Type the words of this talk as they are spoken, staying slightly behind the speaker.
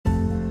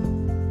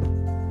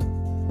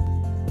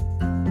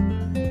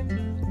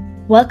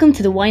Welcome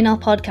to the Why Not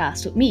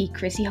podcast with me,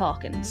 Chrissy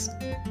Hawkins.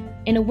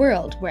 In a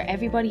world where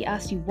everybody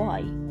asks you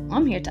why,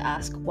 I'm here to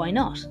ask why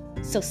not.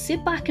 So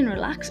sit back and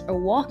relax or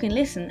walk and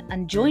listen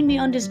and join me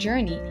on this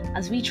journey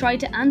as we try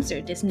to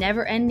answer this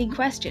never-ending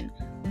question: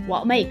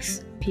 what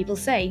makes people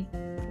say,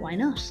 why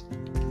not?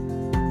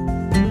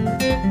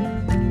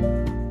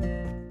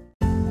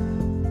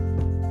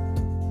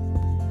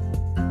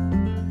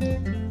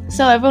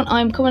 So everyone,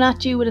 I'm coming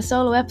at you with a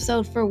solo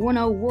episode for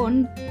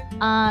 101,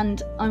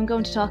 and I'm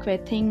going to talk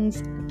about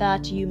things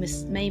that you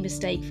may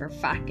mistake for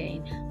fat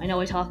gain. I know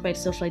I talk about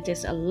stuff like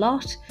this a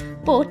lot,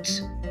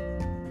 but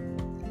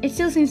it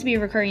still seems to be a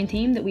recurring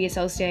theme that we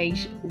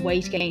associate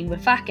weight gain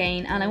with fat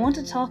gain, and I want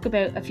to talk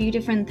about a few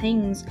different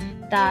things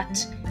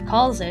that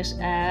cause it,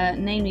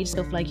 namely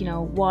stuff like,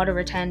 water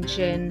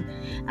retention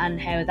and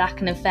how that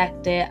can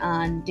affect it,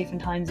 and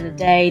different times of the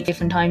day,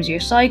 different times of your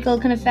cycle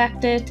can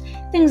affect it,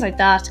 things like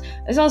that.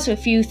 There's also a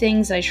few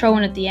things that I throw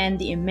in at the end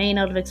that you may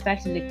not have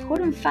expected. It could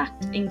in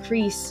fact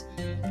increase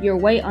your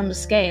weight on the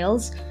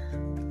scales,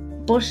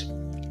 but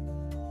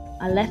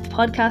I'll let the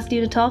podcast do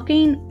the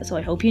talking, so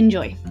I hope you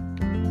enjoy.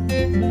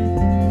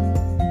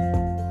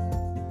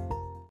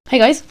 Hey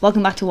guys,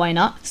 welcome back to Why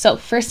Not. So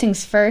first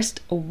things first,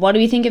 what do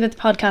we think about the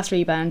podcast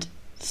Rebound?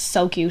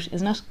 So cute,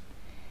 isn't it?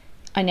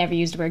 I never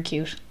used the word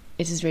cute.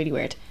 It is really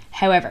weird.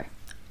 However,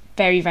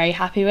 very, very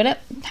happy with it.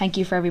 Thank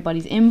you for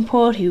everybody's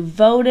input who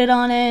voted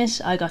on it.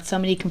 I got so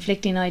many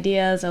conflicting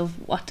ideas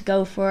of what to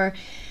go for.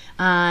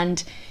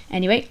 And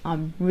anyway,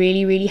 I'm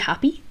really, really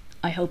happy.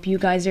 I hope you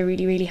guys are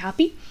really, really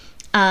happy.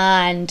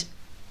 And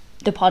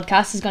the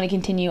podcast is going to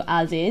continue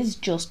as is,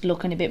 just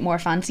looking a bit more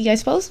fancy, I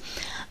suppose.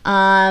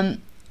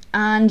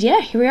 And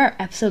yeah, here we are,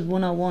 episode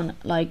 101.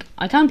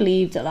 I can't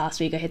believe that last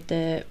week I hit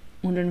the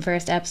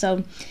 101st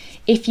episode.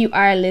 If you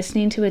are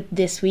listening to it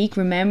this week,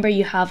 remember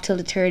you have till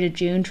the 3rd of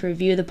June to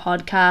review the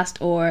podcast,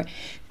 or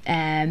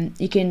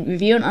you can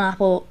review it on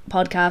Apple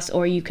Podcasts,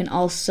 or you can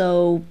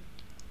also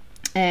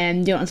do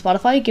it on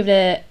Spotify. Give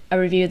it a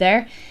review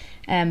there,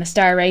 a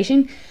star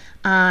rating.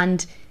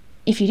 And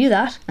if you do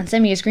that and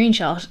send me a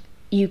screenshot,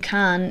 you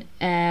can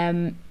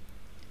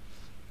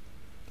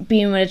be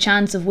in with a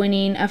chance of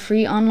winning a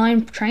free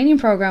online training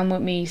program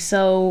with me.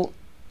 So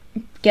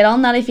get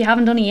on that if you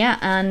haven't done it yet,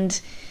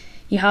 and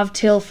you have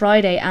till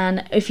Friday.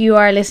 And if you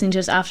are listening to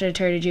us after the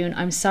 3rd of June,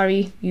 I'm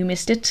sorry you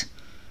missed it.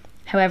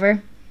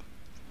 However,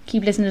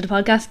 keep listening to the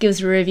podcast, give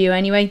us a review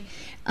anyway.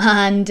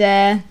 And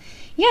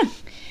yeah,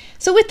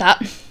 so with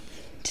that,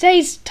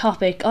 today's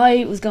topic I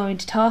am going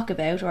to talk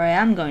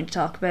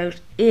about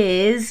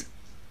is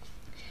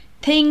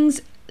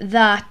things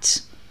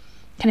that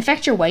can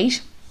affect your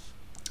weight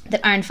that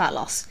aren't fat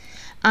loss.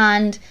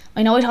 And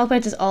I know I talk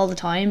about this all the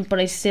time, but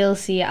I still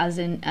see it as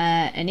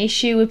an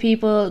issue with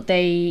people.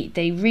 They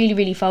really,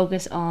 really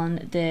focus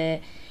on the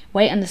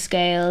weight on the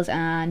scales,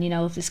 and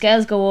if the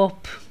scales go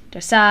up,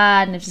 they're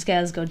sad, and if the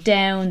scales go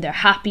down, they're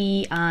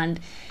happy. And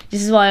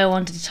this is why I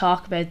wanted to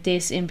talk about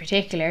this in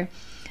particular.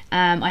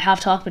 I have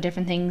talked about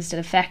different things that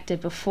affect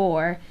it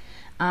before,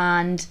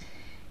 and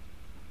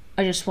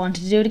I just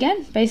wanted to do it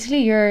again. Basically,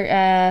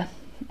 you're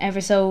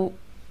ever so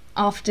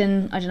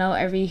often,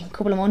 every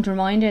couple of months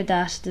reminder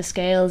that the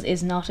scales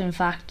is not in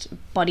fact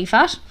body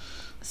fat.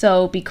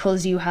 So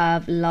because you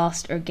have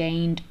lost or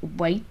gained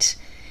weight,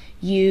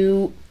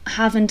 you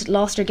haven't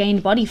lost or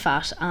gained body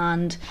fat,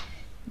 and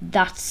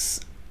that's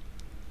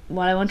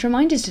what I want to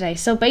remind you today.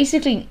 So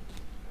basically,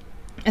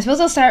 I suppose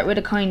I'll start with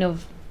a kind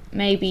of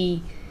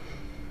maybe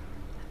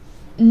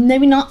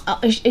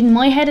not, in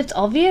my head it's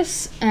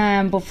obvious,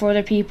 but for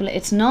other people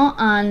it's not.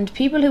 And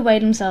people who weigh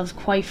themselves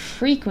quite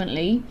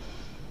frequently,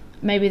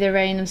 maybe they're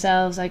weighing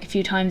themselves like a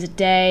few times a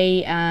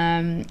day,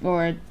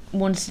 or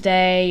once a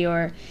day,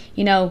 or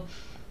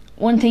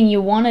one thing you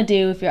want to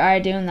do if you are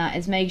doing that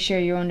is make sure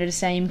you're under the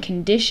same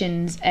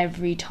conditions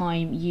every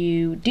time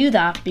you do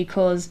that.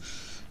 Because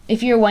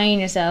if you're weighing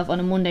yourself on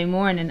a Monday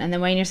morning and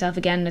then weighing yourself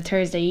again on a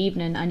Thursday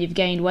evening and you've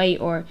gained weight,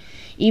 or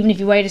even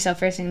if you weigh yourself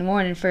first thing in the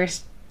morning,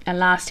 first and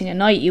last thing at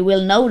night, you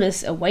will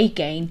notice a weight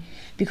gain,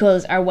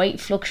 because our weight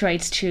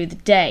fluctuates through the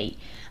day.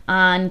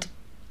 And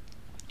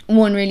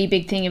one really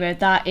big thing about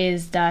that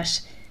is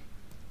that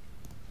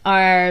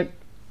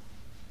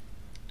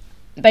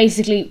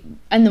basically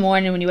in the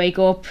morning when you wake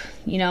up,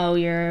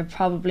 you're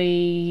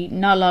probably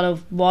not a lot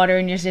of water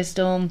in your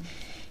system,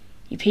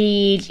 you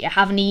peed, you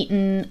haven't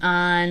eaten,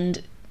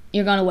 and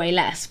you're going to weigh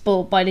less.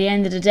 But by the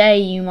end of the day,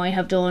 you might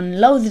have done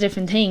loads of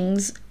different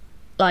things,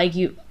 I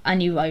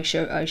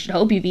should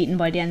hope you've eaten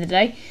by the end of the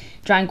day,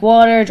 drank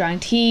water,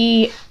 drank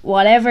tea,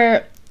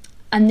 whatever,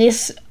 and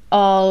this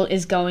all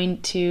is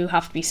going to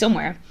have to be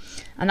somewhere,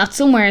 and that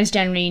somewhere is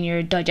generally in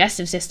your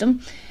digestive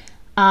system.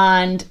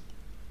 And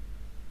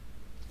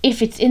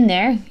if it's in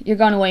there, you're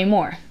going to weigh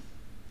more.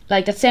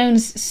 That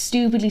sounds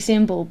stupidly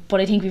simple, but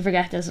I think we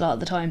forget this a lot of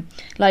the time.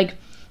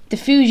 The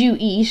food you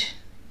eat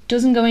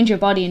doesn't go into your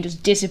body and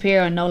just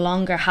disappear and no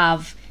longer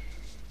have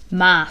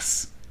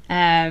mass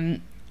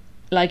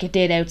like it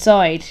did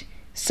outside.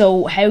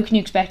 So how can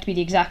you expect to be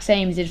the exact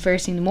same as it did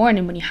first thing in the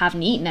morning when you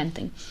haven't eaten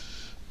anything?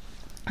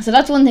 So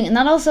that's one thing. And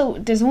that also,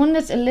 there's one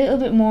that's a little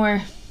bit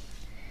more,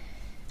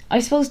 I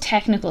suppose,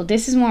 technical.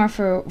 This is more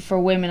for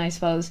women, I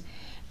suppose,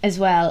 as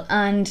well.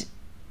 And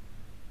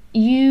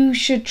you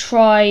should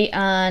try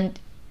and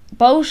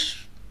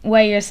both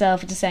weigh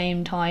yourself at the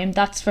same time.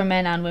 That's for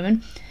men and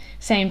women.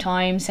 Same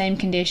time, same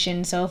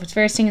condition. So if it's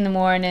first thing in the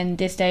morning,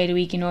 this day of the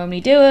week you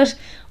normally do it,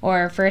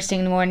 or first thing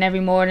in the morning every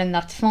morning,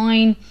 that's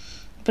fine.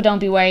 But don't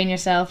be weighing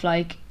yourself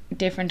like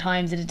different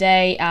times of the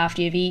day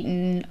after you've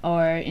eaten,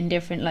 or in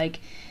different, like,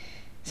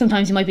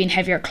 sometimes you might be in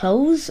heavier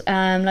clothes.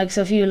 Like,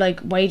 so if you like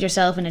weighed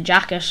yourself in a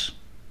jacket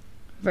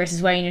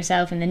versus weighing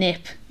yourself in the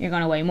nip, you're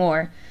gonna weigh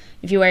more.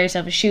 If you wear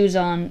yourself with shoes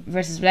on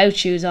versus without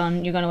shoes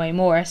on, you're gonna weigh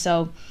more.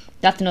 So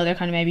that's another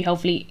kind of maybe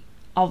hopefully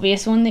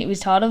obvious one that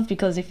was thought of,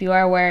 because if you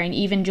are wearing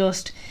even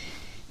just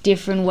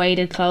different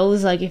weighted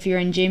clothes, like if you're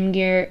in gym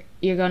gear,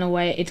 you're gonna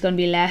weigh, it's gonna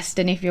be less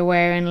than if you're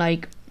wearing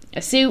like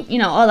a suit, you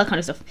know, all that kind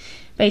of stuff.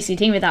 Basically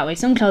think of it that way.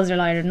 Some clothes are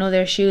lighter than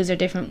others, shoes are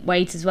different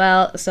weights as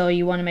well, so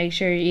you want to make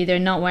sure you're either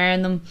not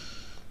wearing them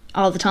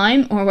all the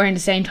time or wearing the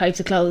same types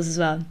of clothes as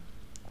well.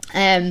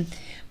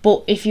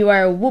 But if you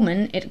are a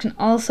woman, it can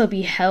also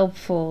be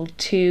helpful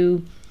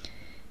to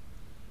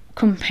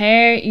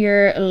compare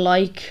your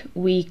like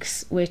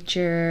weeks with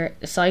your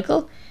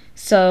cycle.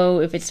 So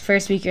if it's the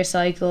first week of your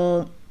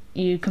cycle,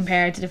 you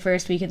compare it to the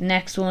first week of the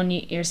next one,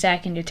 your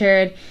second, your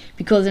third,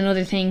 because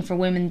another thing for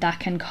women that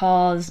can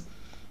cause,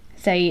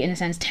 say, in a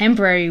sense,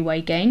 temporary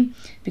weight gain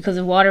because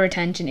of water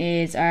retention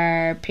is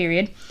our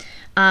period.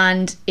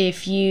 And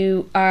if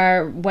you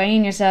are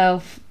weighing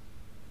yourself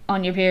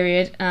on your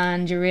period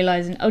and you're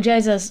realizing, oh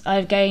Jesus,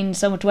 I've gained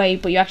so much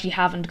weight, but you actually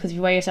haven't, because if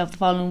you weigh yourself the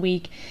following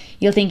week,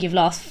 you'll think you've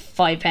lost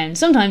 5 pounds.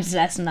 Sometimes it's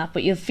less than that,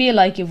 but you'll feel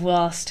like you've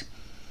lost,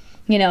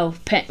 you know,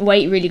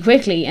 weight really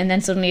quickly, and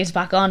then suddenly it's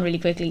back on really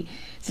quickly.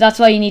 So that's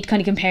why you need to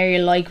kind of compare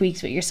your like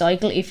weeks with your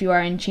cycle, if you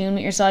are in tune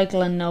with your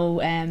cycle and know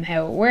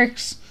how it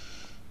works.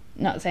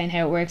 Not saying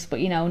how it works, but,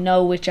 you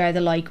know which are the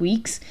like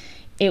weeks.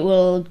 It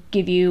will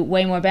give you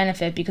way more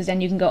benefit, because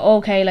then you can go,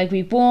 okay, like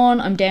week 1,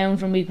 I'm down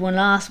from week 1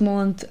 last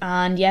month,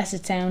 and yes,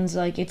 it sounds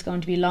like it's going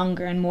to be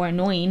longer and more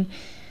annoying,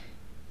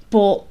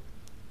 but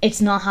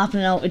it's not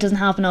happening. It doesn't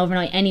happen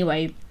overnight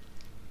anyway.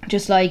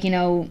 Just like,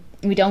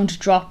 we don't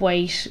drop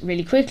weight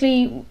really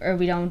quickly, or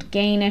we don't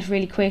gain it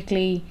really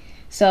quickly.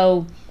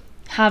 So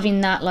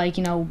having that, like,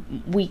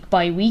 week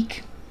by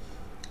week,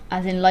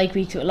 as in like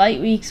weeks with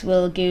light weeks,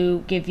 will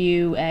give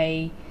you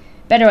a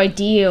better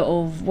idea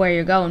of where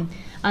you're going.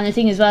 And the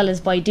thing as well is,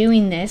 by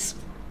doing this,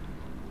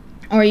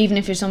 or even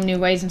if you're someone who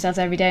weighs themselves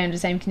every day under the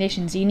same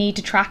conditions, you need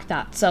to track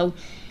that. So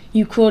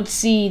you could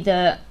see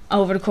that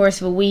over the course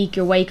of a week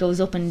your weight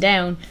goes up and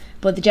down,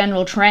 but the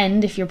general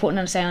trend, if you're putting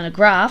it, say, on a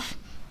graph,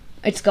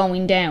 it's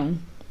going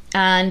down.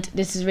 And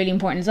this is really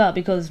important as well,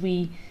 because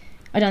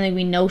I don't think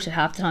we note it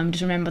half the time,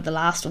 just remember what the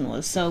last one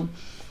was. So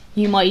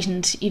you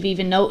mightn't have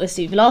even noticed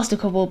that you've lost a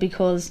couple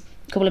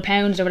of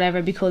pounds or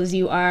whatever, because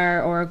you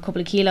are, or a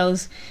couple of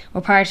kilos,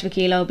 or part of a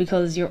kilo,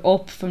 because you're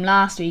up from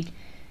last week,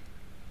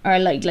 or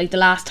like the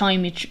last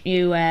time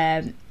you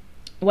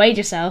weighed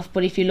yourself.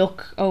 But if you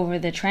look over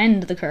the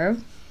trend of the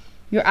curve,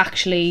 you're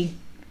actually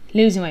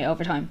losing weight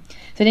over time.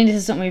 So I think this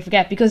is something we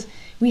forget, because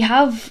we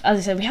have, as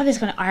I said, we have this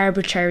kind of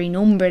arbitrary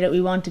number that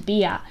we want to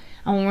be at,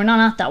 and when we're not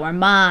at that, we're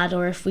mad,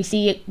 or if we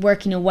see it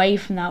working away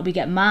from that, we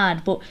get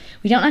mad, but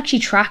we don't actually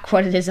track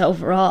what it is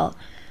overall.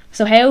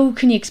 So how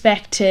can you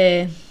expect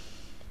to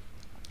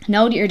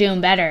know that you're doing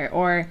better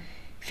or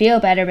feel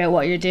better about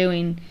what you're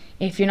doing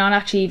if you're not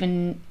actually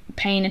even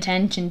paying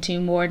attention to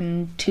more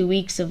than 2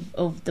 weeks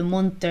of the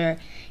month? Or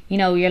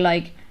you're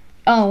like,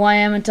 oh, why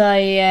haven't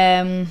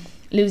I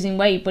losing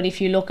weight? But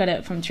if you look at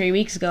it from 3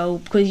 weeks ago,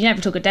 because you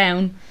never took it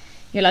down,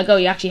 you're like, oh,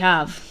 you actually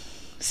have.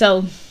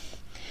 So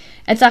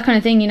it's that kind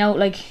of thing,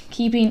 like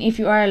keeping, if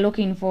you are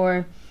looking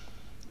to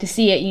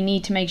see it, you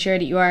need to make sure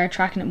that you are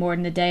tracking it more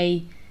than the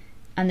day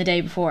and the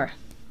day before.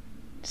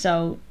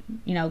 So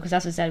because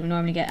that's what I said, we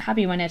normally get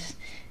happy when it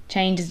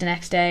changes the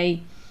next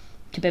day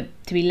to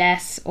be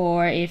less,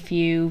 or if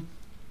you're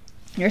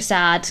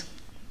sad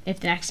if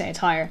the next day it's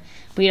higher,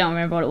 but you don't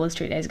remember what it was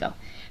 3 days ago.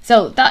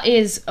 So that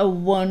is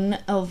one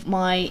of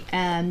my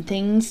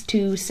things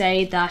to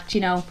say, that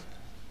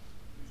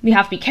we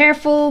have to be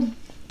careful,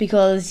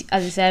 because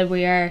as I said,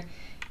 we are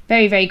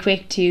very, very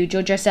quick to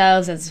judge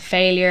ourselves as a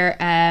failure,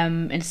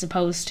 and it's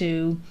opposed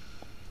to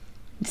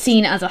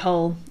seen as a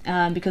whole,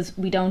 because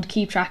we don't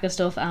keep track of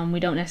stuff and we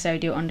don't necessarily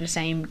do it under the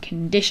same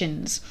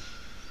conditions.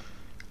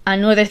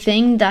 Another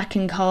thing that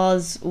can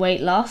cause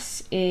weight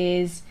loss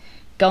is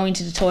going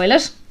to the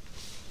toilet,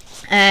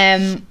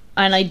 and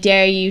I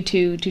dare you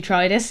to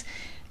try this.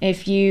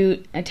 If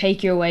you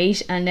take your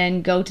weight and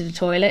then go to the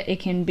toilet, it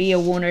can be a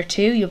 1 or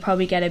 2. You'll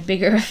probably get a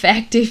bigger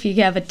effect if you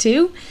have a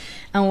 2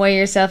 and weigh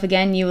yourself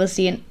again. You will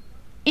see an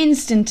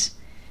instant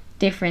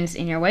difference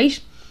in your weight.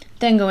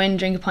 Then go in,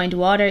 drink a pint of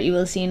water, you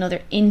will see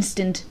another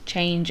instant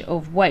change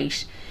of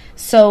weight.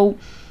 So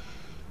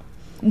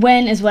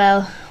when as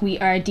well we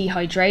are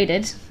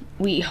dehydrated,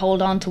 we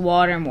hold on to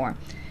water more.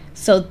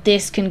 So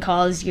this can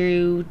cause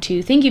you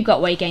to think you've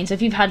got weight gain. So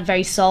if you've had a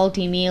very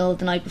salty meal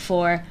the night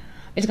before,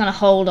 it's going to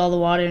hold all the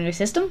water in your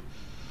system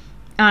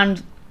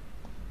and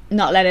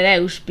not let it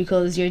out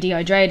because you're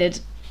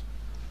dehydrated.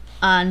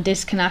 And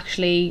this can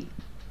actually,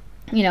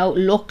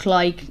 look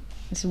like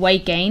it's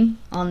weight gain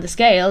on the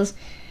scales,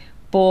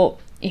 but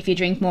if you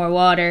drink more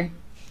water,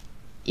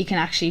 you can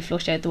actually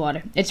flush out the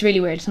water. It's really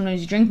weird.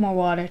 Sometimes you drink more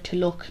water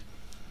to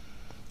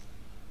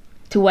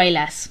weigh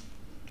less.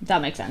 If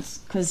that makes sense,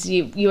 because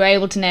you're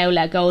able to now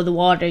let go of the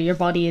water your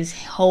body is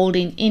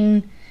holding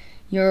in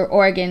your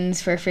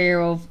organs for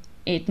fear of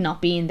it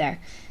not being there.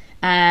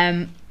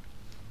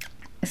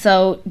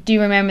 So do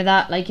you remember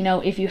that,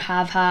 if you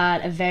have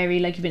had a very,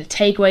 you've been a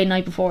takeaway the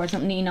night before or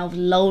something, with a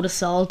load of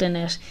salt in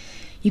it,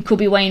 you could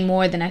be weighing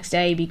more the next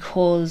day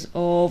because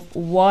of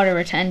water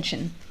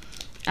retention.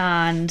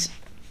 And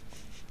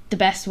the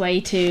best way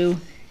to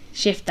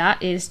shift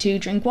that is to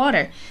drink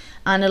water.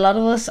 And a lot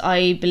of us,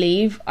 I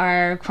believe,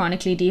 are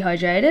chronically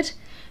dehydrated.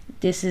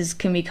 This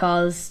can be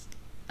caused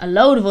a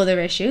load of other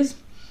issues,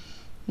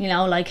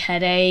 like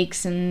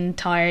headaches and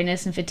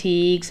tiredness and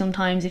fatigue.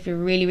 Sometimes if you're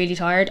really, really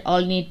tired, all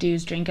you need to do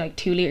is drink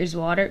 2 litres of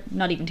water.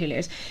 Not even 2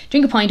 litres.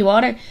 Drink a pint of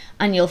water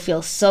and you'll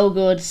feel so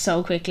good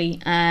so quickly.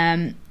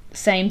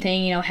 Same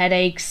thing,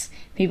 headaches.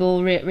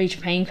 People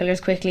reach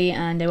painkillers quickly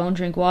and they won't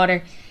drink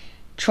water.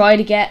 Try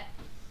to get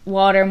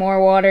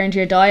more water into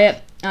your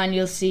diet, and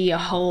you'll see a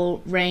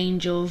whole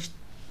range of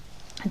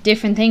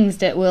different things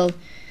that will,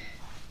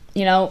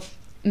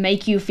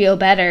 make you feel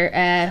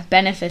better.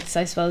 Benefits,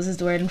 I suppose, is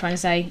the word I'm trying to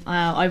say.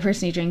 I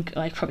personally drink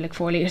probably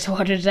 4 litres of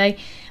water a day.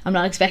 I'm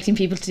not expecting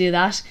people to do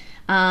that.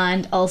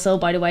 And also,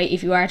 by the way,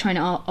 if you are trying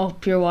to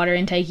up your water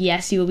intake,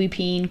 yes, you will be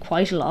peeing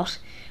quite a lot,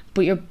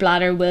 but your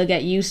bladder will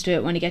get used to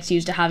it when it gets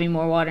used to having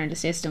more water in the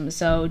system.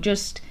 So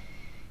just,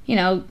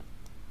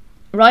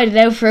 ride it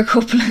out for a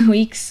couple of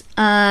weeks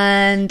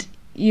and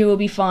you will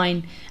be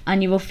fine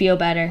and you will feel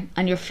better,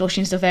 and you're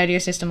flushing stuff out of your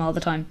system all the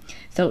time.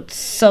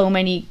 So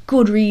many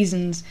good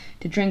reasons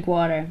to drink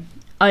water.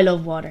 I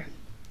love water.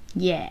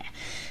 Yeah.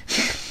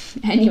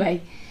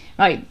 Anyway,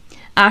 right,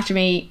 after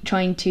me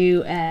trying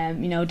to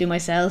do my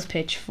sales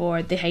pitch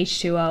for the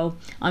H2O,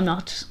 I'm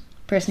not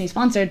personally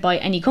sponsored by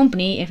any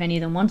company if any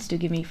of them wants to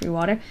give me free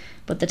water,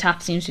 but the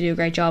tap seems to do a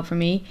great job for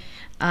me.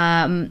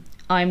 I'm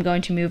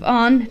going to move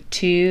on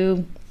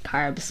to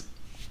carbs.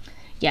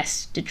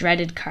 Yes, the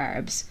dreaded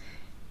carbs.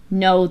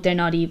 No, they're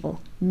not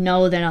evil.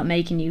 No, they're not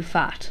making you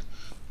fat.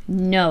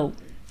 No,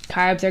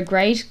 carbs are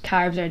great.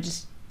 Carbs are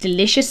just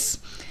delicious,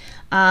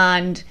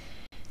 and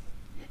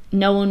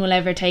no one will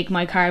ever take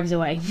my carbs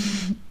away.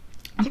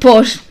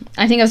 But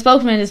I think I've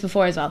spoken about this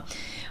before as well.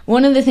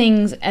 One of the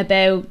things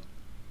about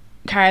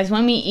carbs,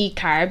 when we eat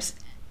carbs,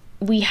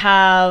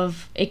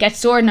 it gets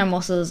stored in our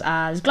muscles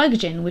as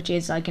glycogen, which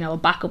is a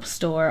backup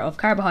store of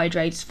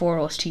carbohydrates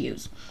for us to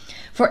use.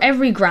 For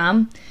every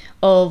gram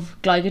of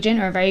glycogen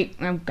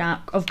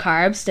of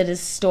carbs that is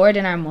stored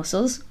in our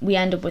muscles, we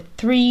end up with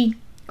 3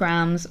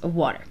 grams of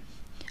water.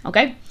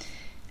 Okay?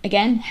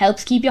 Again,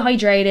 helps keep you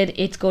hydrated.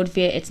 It's good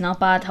for you. It's not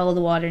bad to hold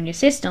the water in your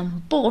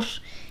system, but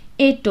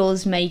it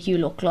does make you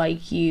look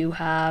like you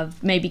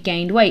have maybe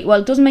gained weight.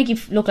 Well, it doesn't make you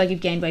look like you've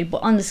gained weight,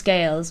 but on the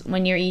scales,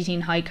 when you're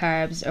eating high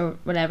carbs or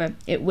whatever,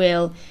 it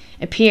will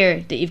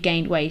appear that you've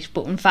gained weight.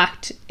 But in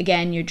fact,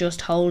 again, you're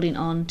just holding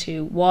on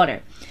to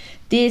water.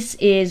 This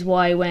is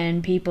why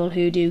when people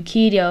who do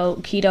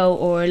keto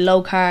or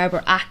low carb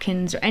or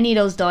Atkins or any of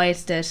those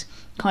diets that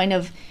kind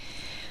of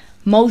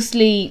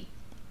mostly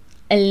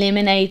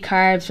eliminate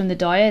carbs from the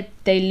diet,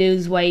 they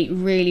lose weight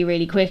really,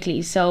 really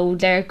quickly. So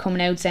they're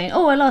coming out saying,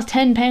 oh, I lost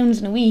 10 pounds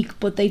in a week,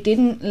 but they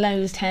didn't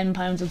lose 10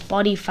 pounds of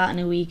body fat in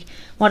a week.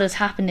 What has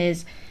happened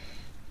is,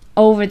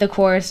 over the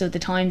course of the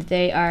time that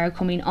they are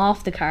coming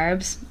off the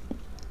carbs,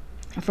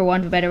 for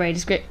want of a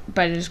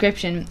better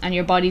description, and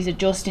your body's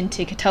adjusting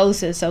to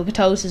ketosis. So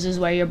ketosis is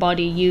where your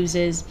body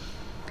uses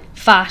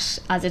fat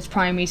as its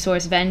primary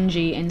source of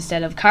energy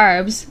instead of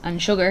carbs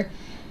and sugar.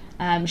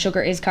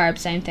 Sugar is carbs,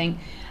 same thing.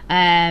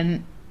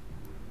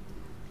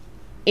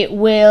 It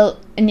will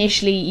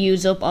initially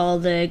use up all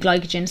the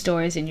glycogen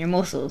stores in your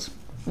muscles.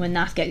 When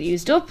that gets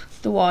used up,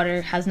 the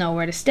water has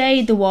nowhere to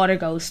stay, the water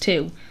goes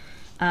too.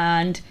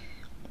 And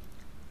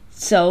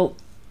so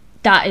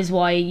that is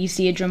why you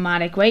see a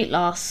dramatic weight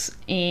loss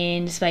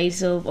in the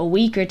space of a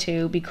week or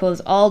two, because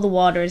all the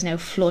water is now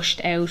flushed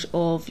out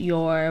of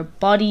your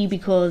body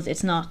because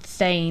it's not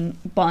staying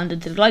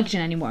bonded to the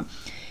glycogen anymore.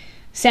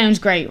 Sounds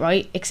great,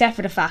 right? Except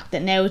for the fact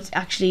that now it's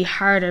actually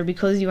harder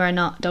because you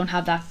don't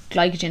have that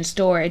glycogen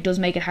store. It does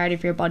make it harder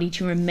for your body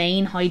to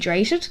remain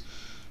hydrated.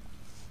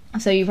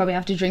 So you probably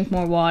have to drink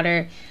more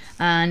water,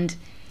 and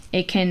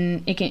it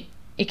can make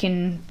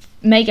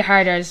it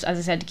harder, as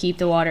I said, to keep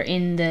the water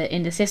in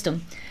the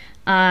system.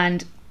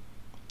 And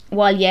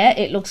while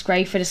it looks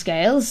great for the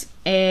scales,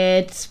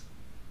 it's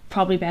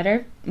probably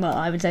better. Well,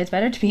 I would say it's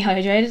better to be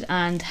hydrated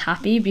and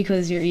happy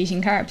because you're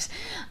eating carbs.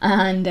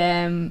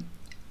 And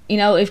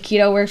if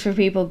keto works for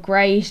people,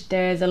 great.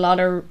 There's a lot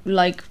of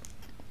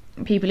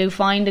people who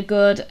find it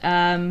good.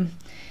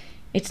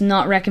 It's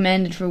not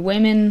recommended for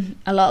women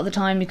a lot of the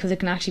time because it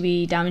can actually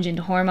be damaging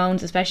to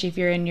hormones, especially if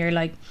you're in your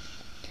like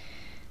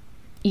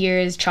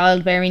years,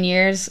 childbearing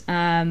years.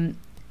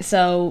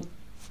 So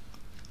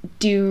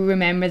do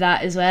remember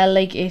that as well.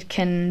 Like, it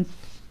can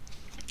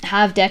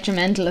have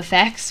detrimental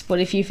effects, but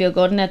if you feel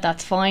good in it,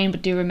 that's fine.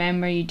 But do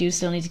remember, you do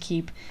still need to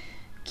keep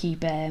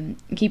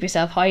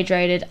yourself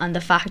hydrated, and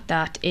the fact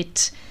that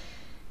it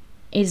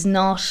is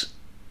not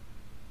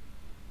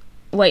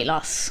weight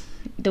loss.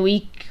 The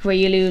week where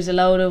you lose a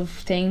load of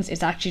things,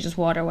 it's actually just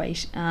water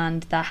weight,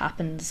 and that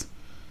happens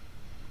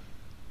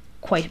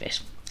quite a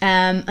bit.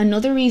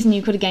 Another reason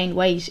you could have gained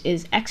weight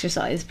is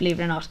exercise, believe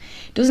it or not.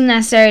 It doesn't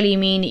necessarily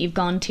mean that you've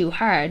gone too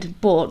hard,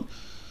 but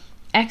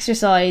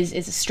exercise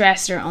is a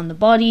stressor on the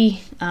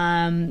body.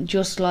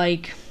 Just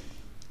like,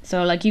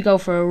 so like you go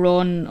for a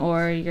run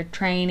or you're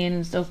training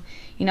and stuff,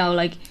 you know,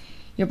 like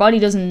your body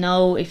doesn't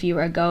know if you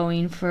are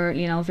going for,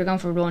 you know, if you're going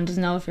for a run,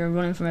 doesn't know if you're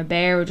running from a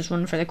bear or just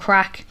running for the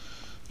crack.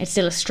 It's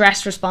still a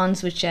stress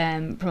response, which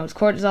promotes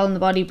cortisol in the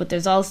body. But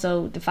there's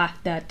also the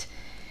fact that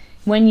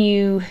when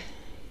you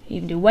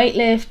even do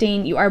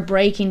weightlifting, you are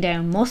breaking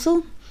down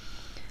muscle.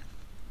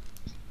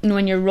 And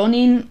when you're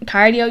running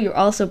cardio, you're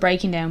also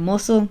breaking down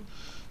muscle.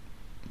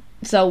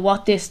 So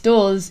what this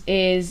does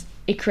is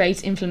it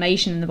creates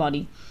inflammation in the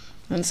body.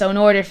 And so in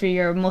order for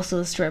your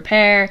muscles to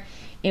repair,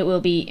 it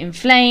will be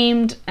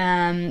inflamed.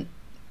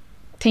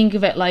 Think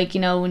of it like,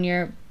 you know, when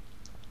you're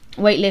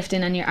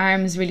weightlifting and your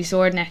arm's really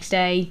sore the next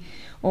day,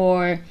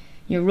 or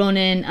you're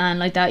running and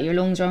like that your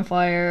lungs are on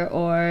fire,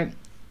 or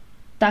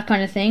that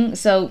kind of thing.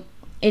 So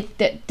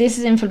this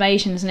is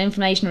inflammation. It's an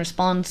inflammation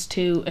response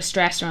to a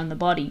stressor on the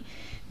body.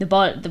 The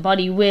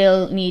body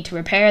will need to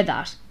repair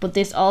that, but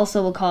this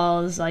also will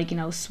cause, like, you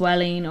know,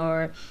 swelling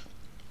or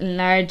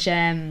large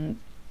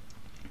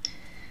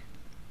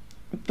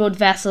blood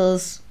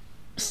vessels,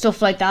 stuff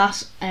like that.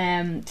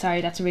 Sorry,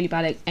 that's a really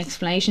bad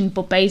explanation,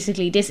 but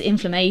basically this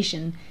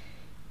inflammation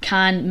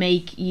can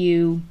make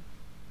you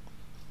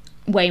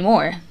weigh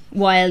more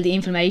while the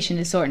inflammation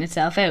is sorting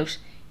itself out,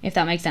 if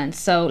that makes sense.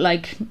 So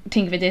like,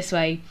 think of it this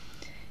way: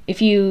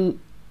 if you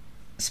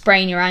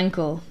sprain your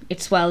ankle, it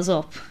swells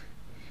up,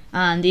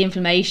 and the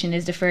inflammation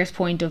is the first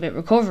point of it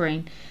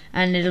recovering,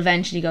 and it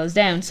eventually goes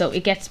down, so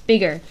it gets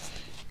bigger.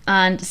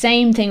 And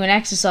same thing with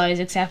exercise,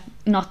 except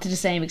not to the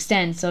same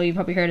extent. So you've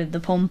probably heard of the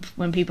pump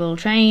when people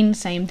train.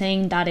 Same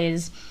thing. That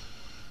is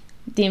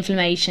the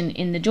inflammation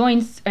in the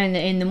joints and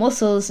in the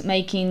muscles,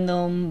 making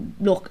them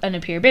look and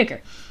appear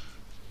bigger.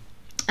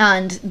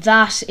 And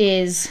that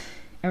is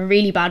a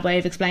really bad way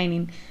of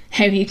explaining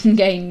how you can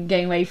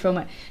gain weight from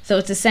it. So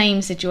it's the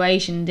same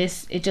situation.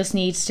 It just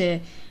needs to,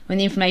 when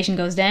the inflammation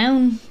goes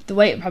down, the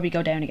weight will probably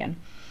go down again.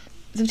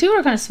 So two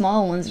are kind of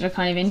small ones that are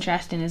kind of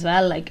interesting as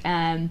well. Like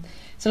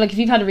so like if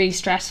you've had a really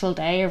stressful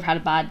day or had a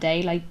bad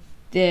day, like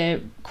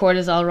the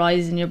cortisol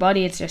rises in your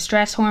body, it's your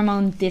stress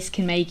hormone. This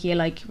can make you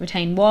like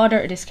retain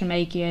water, or this can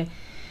make you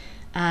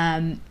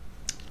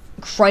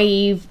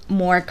crave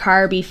more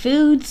carby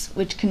foods,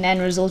 which can then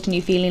result in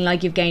you feeling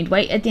like you've gained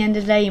weight at the end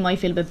of the day. You might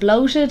feel a bit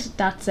bloated.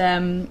 That's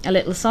a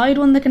little side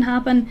one that can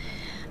happen.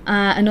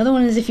 Another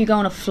one is if you go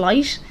on a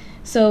flight.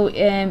 So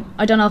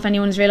I don't know if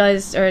anyone's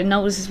realised or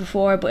noticed this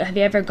before, but have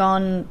you ever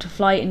gone to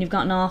flight and you've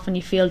gotten off and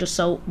you feel just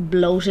so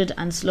bloated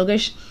and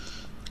sluggish?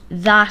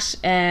 That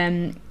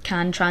can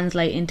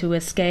translate into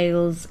a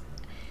scales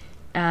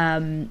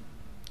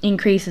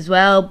increase as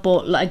well,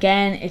 but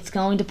again, it's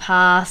going to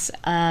pass.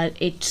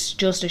 It's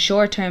just a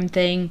short-term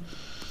thing,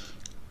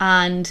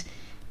 and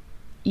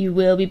you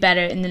will be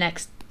better in the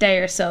next day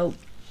or so.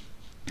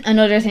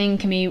 Another thing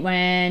can be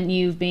when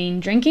you've been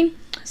drinking.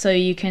 So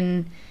you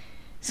can,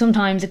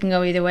 sometimes it can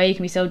go either way. You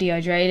can be so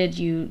dehydrated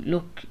you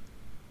look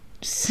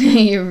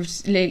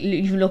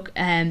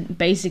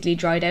basically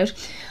dried out,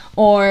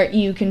 or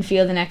you can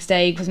feel the next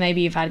day, because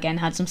maybe you've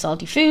had some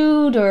salty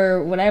food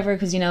or whatever,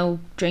 because, you know,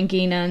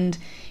 drinking and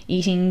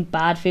eating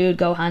bad food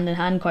go hand in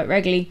hand quite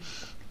regularly,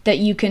 that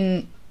you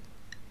can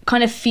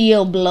kind of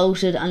feel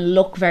bloated and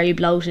look very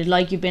bloated,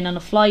 like you've been on a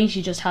flight.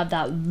 You just have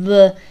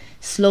that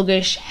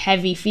sluggish,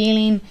 heavy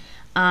feeling,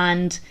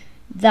 and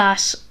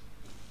that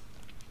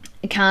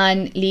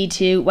can lead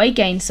to weight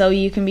gain. So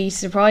you can be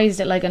surprised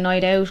that like a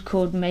night out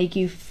could make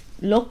you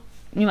look,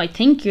 you might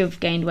think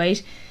you've gained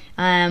weight,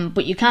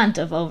 but you can't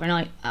have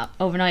overnight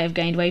have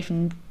gained weight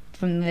from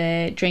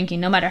the drinking,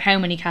 no matter how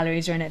many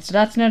calories are in it. So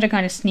that's another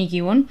kind of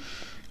sneaky one.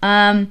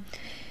 And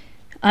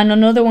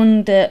another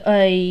one that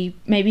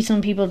maybe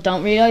some people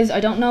don't realise,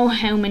 I don't know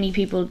how many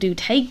people do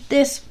take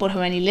this, but how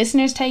many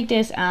listeners take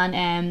this,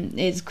 and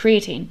is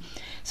creatine.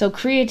 So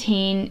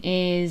creatine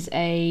is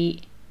a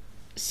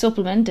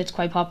supplement that's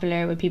quite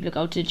popular with people who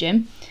go to the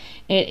gym.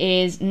 It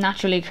is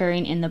naturally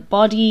occurring in the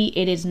body.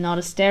 It is not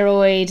a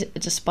steroid,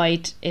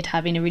 despite it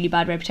having a really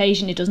bad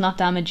reputation. It does not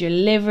damage your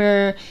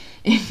liver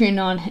if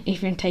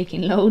you're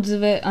taking loads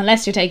of it,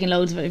 unless you're taking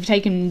loads of it. If you're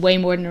taking way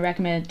more than a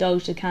recommended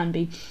dose, it can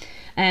be.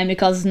 It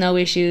causes no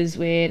issues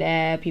with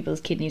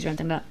people's kidneys or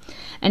anything like that.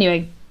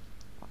 Anyway,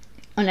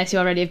 unless you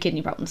already have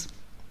kidney problems.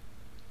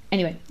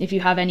 Anyway, if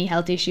you have any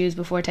health issues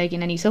before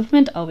taking any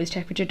supplement, always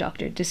check with your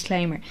doctor.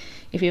 Disclaimer: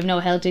 if you have no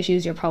health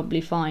issues, you're probably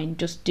fine.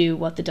 Just do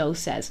what the dose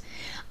says.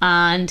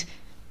 And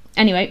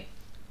anyway,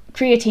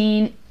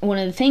 creatine, one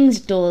of the things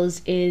it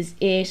does is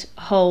it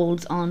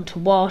holds on to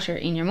water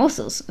in your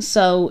muscles.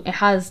 So it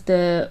has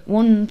the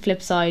one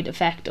flip side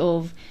effect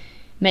of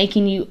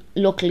making you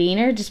look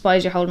leaner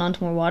despite you're holding on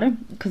to more water,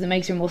 because it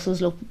makes your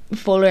muscles look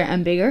fuller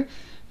and bigger.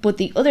 But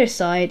the other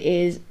side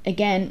is,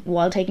 again,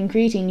 while taking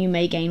creatine, you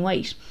may gain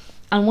weight.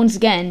 And once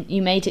again,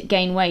 you may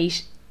gain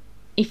weight.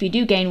 If you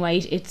do gain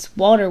weight, it's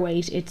water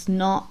weight, it's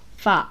not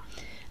fat.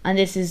 And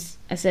this is,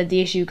 I said, the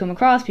issue come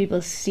across.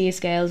 People see a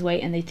scales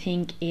weight and they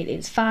think it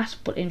is fat,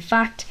 but in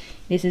fact,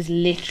 this is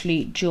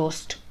literally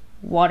just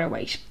water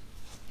weight.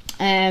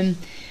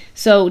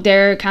 So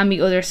there can be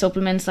other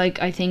supplements,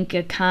 like I think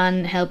it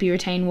can help you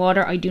retain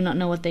water. I do not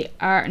know what they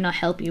are, not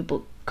help you,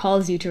 but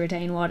cause you to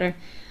retain water.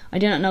 I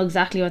do not know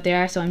exactly what they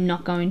are, so I'm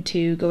not going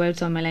to go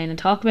outside my lane and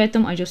talk about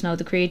them. I just know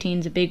the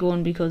creatine's a big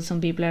one, because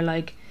some people are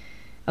like,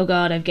 oh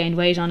god, I've gained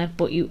weight on it,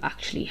 but you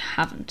actually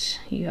haven't.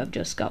 You have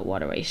just got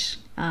water weight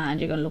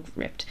and you're going to look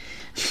ripped.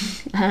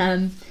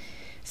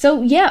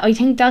 So yeah, I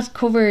think that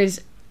covers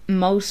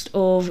most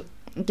of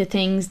the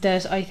things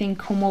that I think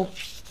come up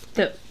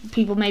that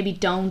people maybe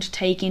don't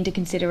take into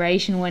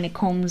consideration when it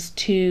comes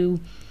to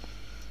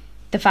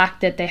the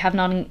fact that they have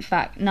not in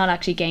fact not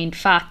actually gained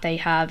fat. They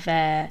have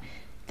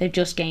they've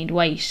just gained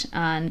weight.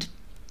 And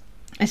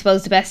I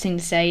suppose the best thing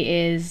to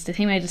say is, the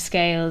thing about the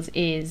scales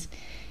is,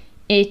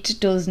 it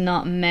does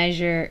not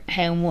measure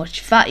how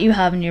much fat you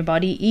have in your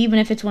body, even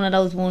if it's one of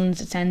those ones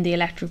that send the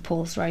electric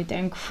pulse, right? They're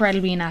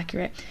incredibly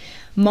inaccurate.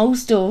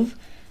 Most of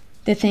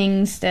the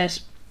things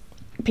that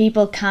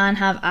people can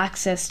have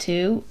access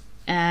to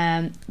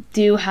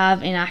do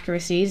have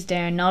inaccuracies.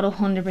 They're not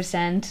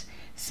 100%,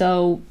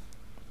 so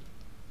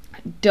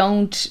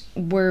don't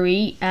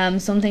worry.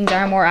 Some things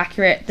are more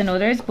accurate than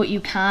others, but you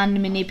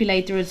can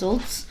manipulate the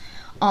results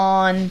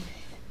on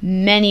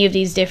many of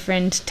these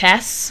different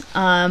tests,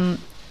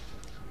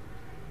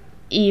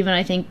 even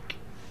I think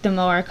the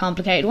more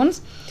complicated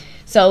ones.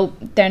 So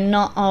they're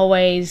not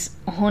always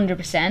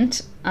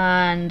 100%,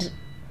 and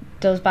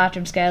those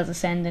bathroom scales that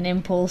send an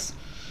impulse.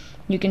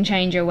 You can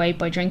change your weight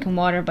by drinking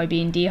water, by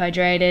being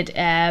dehydrated,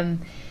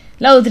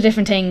 loads of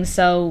different things.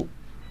 So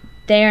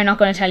they are not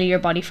going to tell you your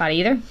body fat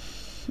either.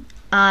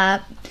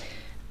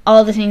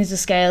 All the things the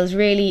scales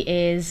really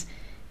is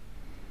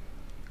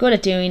good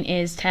at doing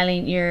is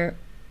telling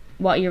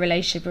what your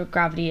relationship with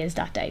gravity is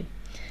that day.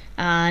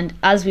 And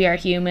as we are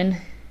human,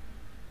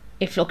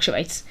 it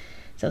fluctuates.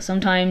 So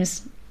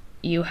sometimes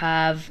you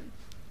have,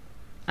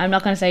 I'm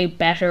not going to say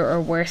better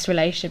or worse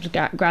relationship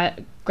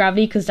with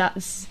gravity, because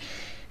that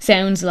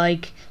sounds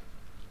like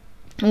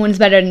one's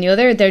better than the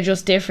other. They're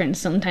just different.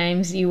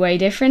 Sometimes you weigh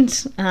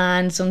different,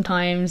 and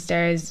sometimes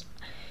there's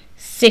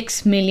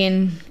 6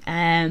 million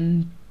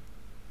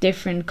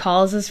different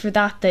causes for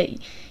that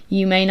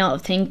you may not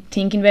have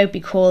thinking about,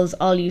 because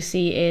all you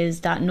see is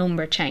that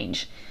number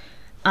change.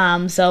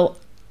 So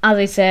as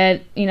I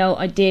said,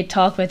 I did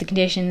talk about the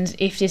conditions.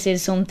 If this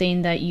is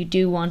something that you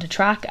do want to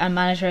track and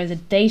monitor as a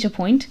data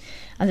point,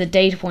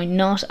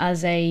 not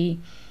as a,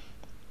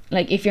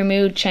 like, if your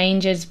mood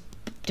changes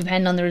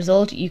depending on the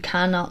result, you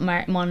cannot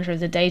monitor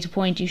the data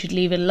point. You should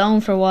leave it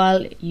alone for a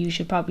while. You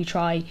should probably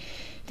try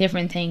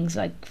different things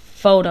like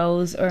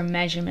photos or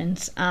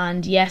measurements,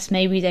 and yes,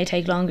 maybe they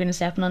take longer than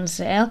stepping on the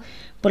scale,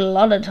 but a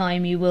lot of the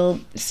time you will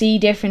see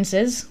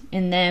differences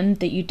in them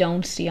that you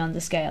don't see on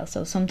the scale.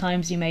 So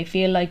sometimes you may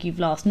feel like you've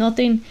lost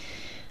nothing,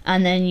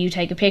 and then you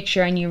take a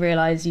picture and you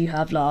realize you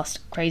have lost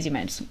crazy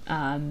amounts.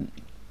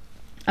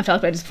 I've talked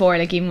about this before,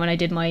 like even when I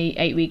did my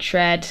 8-week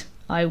shred,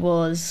 I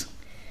was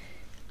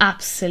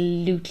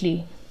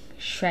absolutely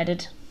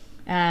shredded.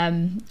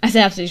 I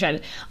say absolutely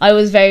shredded. I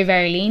was very,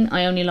 very lean.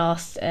 I only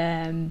lost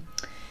 1.5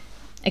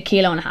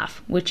 kilos,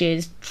 which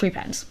is 3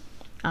 pounds.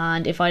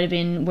 And if I'd have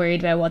been worried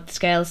about what the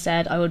scale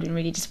said, I would have been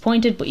really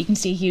disappointed. But you can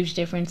see a huge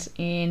difference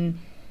in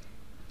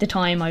the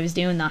time I was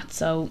doing that.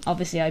 So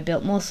obviously I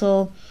built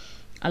muscle,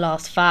 I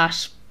lost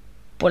fat,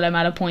 but I'm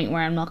at a point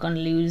where I'm not going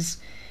to lose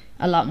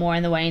a lot more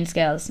in the weighing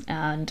scales,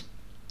 and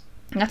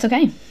that's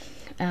okay.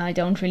 I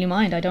don't really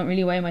mind. I don't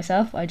really weigh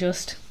myself. I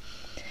just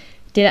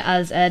did it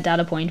as a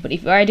data point. But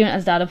if you are doing it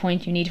as a data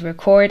point, you need to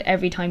record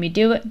every time you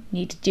do it. You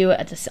need to do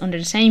it under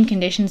the same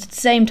conditions at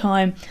the same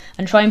time,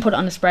 and try and put it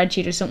on a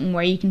spreadsheet or something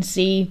where you can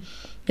see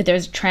that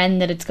there's a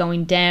trend, that it's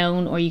going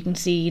down, or you can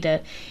see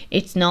that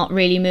it's not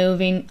really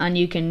moving, and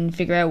you can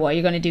figure out what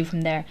you're going to do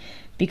from there.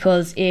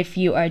 Because if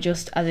you are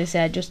just, as I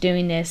said, just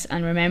doing this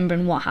and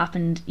remembering what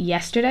happened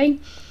yesterday,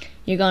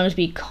 you're going to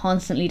be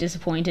constantly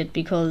disappointed,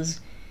 because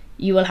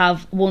you will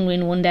have one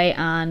win one day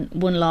and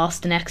one loss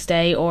the next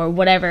day, or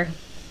whatever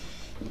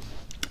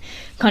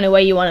kind of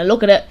way you want to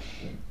look at it,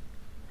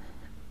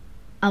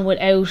 and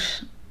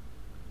without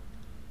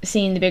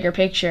seeing the bigger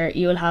picture,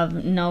 you will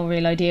have no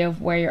real idea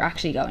of where you're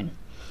actually going.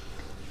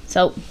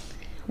 So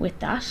with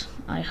that,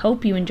 I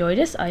hope you enjoyed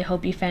this. I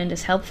hope you found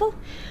this helpful.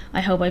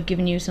 I hope I've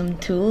given you some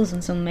tools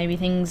and some maybe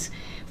things,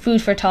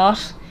 food for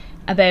thought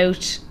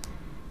about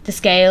the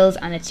scales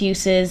and its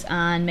uses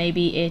and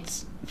maybe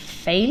its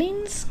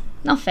failings.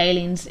 Not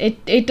failings.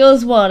 It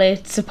does what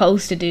it's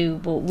supposed to do,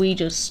 but we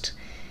just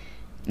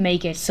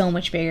make it so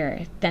much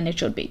bigger than it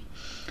should be.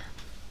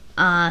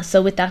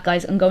 So with that,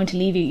 guys, I'm going to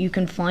leave you. You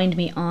can find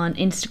me on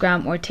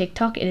Instagram or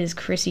TikTok. It is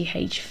Chrissy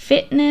H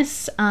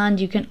Fitness, and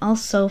you can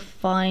also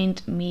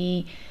find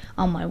me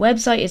on my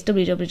website. It's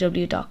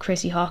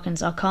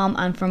www.chrissyhawkins.com,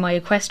 and for my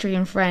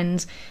equestrian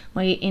friends,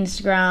 my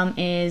Instagram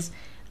is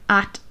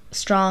at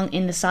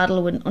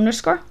 @stronginthesaddle with an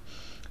underscore,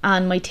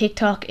 and my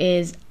TikTok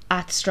is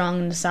at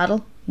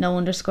 @stronginthesaddle, no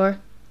underscore.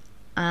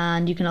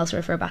 And you can also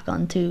refer back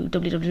on to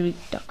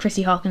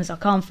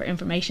www.chrissyhawkins.com for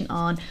information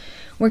on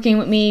working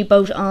with me,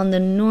 both on the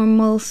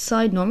normal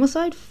side,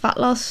 fat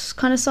loss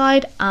kind of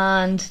side,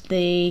 and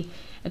the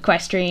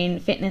equestrian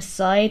fitness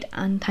side.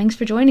 And thanks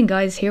for joining,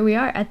 guys. Here we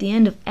are at the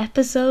end of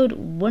episode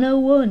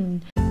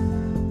 101.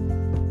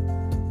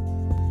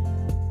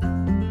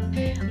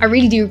 I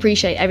really do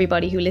appreciate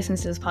everybody who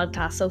listens to this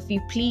podcast, so if you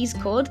please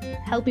could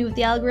help me with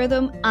the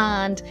algorithm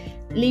and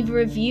leave a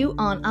review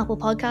on Apple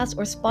Podcasts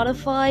or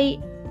Spotify.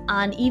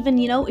 And even,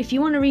 if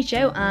you want to reach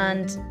out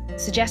and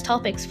suggest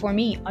topics for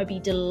me, I'd be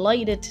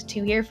delighted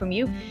to hear from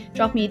you.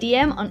 Drop me a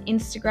DM on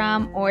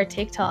Instagram or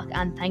TikTok,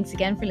 and thanks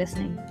again for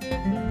listening.